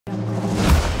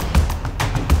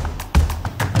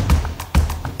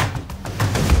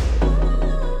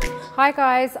Hi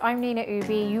guys, I'm Nina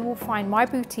Ubhi. You will find my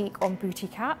boutique on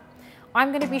Boutiqaat. I'm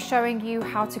going to be showing you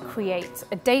how to create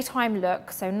a daytime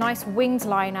look, so nice winged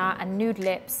liner and nude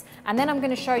lips, and then I'm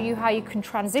going to show you how you can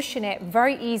transition it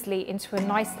very easily into a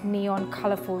nice neon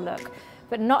colourful look.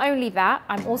 But not only that,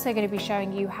 I'm also going to be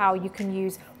showing you how you can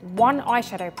use one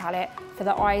eyeshadow palette for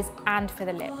the eyes and for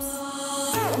the lips.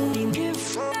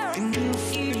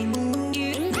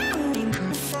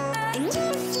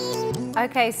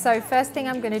 Okay, so first thing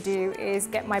I'm going to do is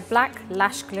get my black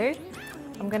lash glue.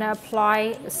 I'm going to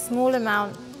apply a small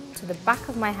amount to the back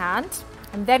of my hand.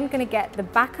 I'm then going to get the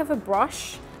back of a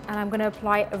brush and I'm going to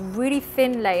apply a really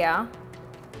thin layer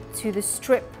to the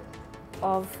strip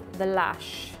of the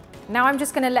lash. Now I'm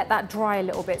just going to let that dry a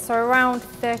little bit, so around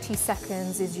 30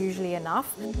 seconds is usually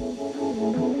enough.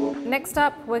 Next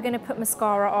up, we're going to put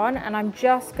mascara on, and I'm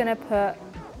just going to put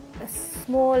a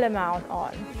small amount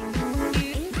on.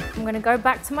 I'm going to go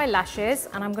back to my lashes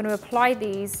and I'm going to apply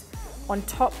these on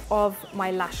top of my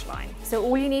lash line. So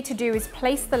all you need to do is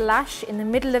place the lash in the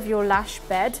middle of your lash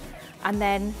bed and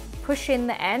then push in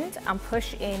the end and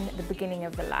push in the beginning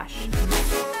of the lash.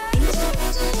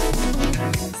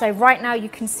 So right now you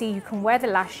can see you can wear the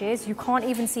lashes, you can't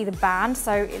even see the band,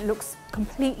 so it looks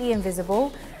completely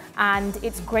invisible and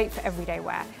it's great for everyday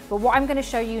wear. But what I'm going to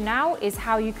show you now is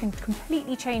how you can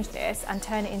completely change this and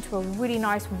turn it into a really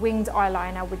nice winged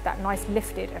eyeliner with that nice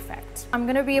lifted effect. I'm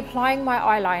going to be applying my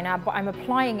eyeliner, but I'm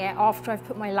applying it after I've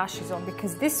put my lashes on,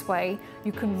 because this way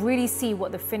you can really see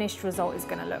what the finished result is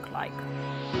going to look like.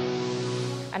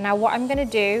 And now what I'm going to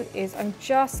do is I'm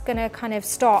just going to kind of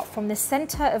start from the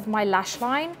center of my lash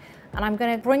line and I'm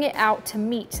going to bring it out to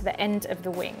meet the end of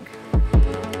the wing.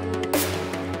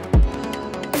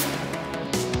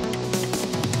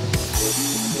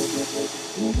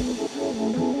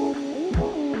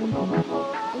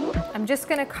 I'm just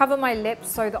going to cover my lips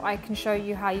so that I can show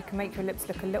you how you can make your lips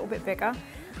look a little bit bigger.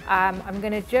 I'm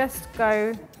going to just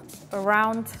go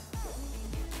around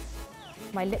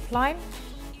my lip line,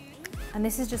 and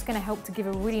this is just going to help to give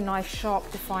a really nice sharp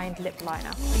defined lip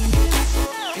liner.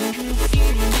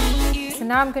 So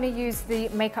now I'm going to use the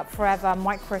Makeup Forever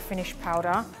Micro Finish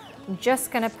Powder. I'm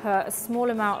just going to put a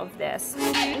small amount of this.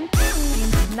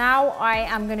 Now I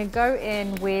am going to go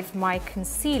in with my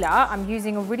concealer. I'm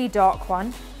using a really dark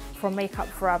one from Makeup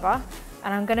Forever,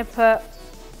 and I'm going to put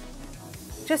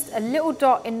just a little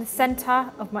dot in the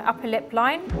center of my upper lip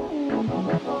line.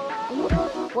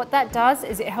 What that does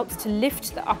is it helps to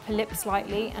lift the upper lip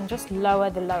slightly and just lower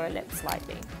the lower lip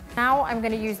slightly. Now I'm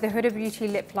going to use the Huda Beauty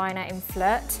lip liner in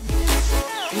Flirt.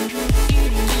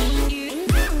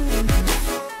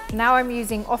 Now I'm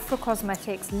using Ofra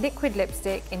Cosmetics liquid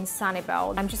lipstick in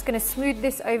Sanibel. I'm just going to smooth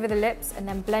this over the lips and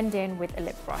then blend in with a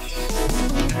lip brush.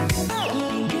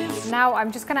 Now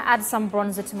I'm just going to add some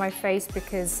bronzer to my face,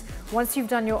 because once you've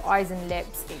done your eyes and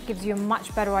lips, it gives you a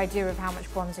much better idea of how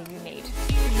much bronzer you need.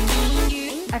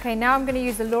 Okay, now I'm going to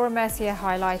use the Laura Mercier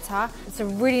highlighter. It's a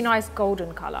really nice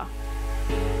golden color.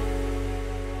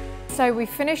 So we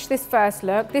finished this first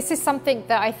look. This is something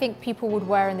that I think people would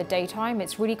wear in the daytime.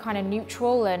 It's really kind of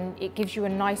neutral and it gives you a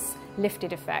nice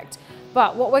lifted effect.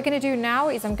 But what we're going to do now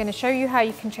is I'm going to show you how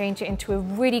you can change it into a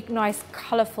really nice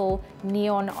colourful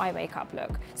neon eye makeup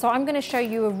look. So I'm going to show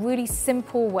you a really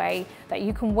simple way that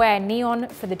you can wear neon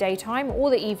for the daytime or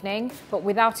the evening, but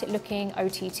without it looking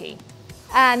OTT.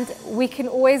 And we can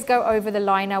always go over the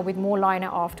liner with more liner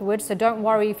afterwards, so don't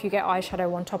worry if you get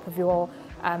eyeshadow on top of your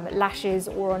lashes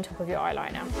or on top of your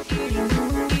eyeliner.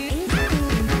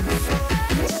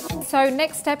 So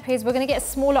next step is we're going to get a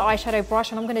smaller eyeshadow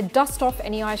brush and I'm going to dust off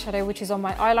any eyeshadow which is on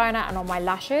my eyeliner and on my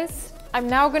lashes. I'm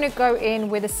now going to go in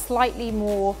with a slightly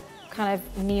more kind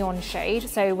of neon shade,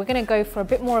 so we're going to go for a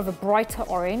bit more of a brighter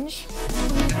orange.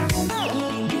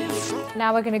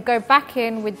 Now we're going to go back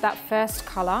in with that first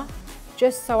colour,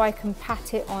 just so I can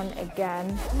pat it on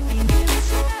again.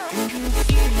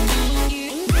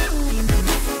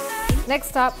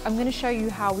 Next up, I'm going to show you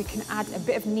how we can add a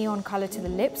bit of neon colour to the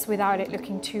lips without it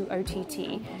looking too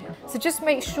OTT. So just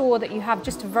make sure that you have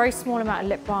just a very small amount of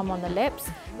lip balm on the lips.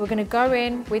 We're going to go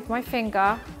in with my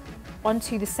finger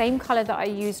onto the same colour that I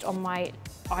used on my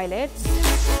eyelids.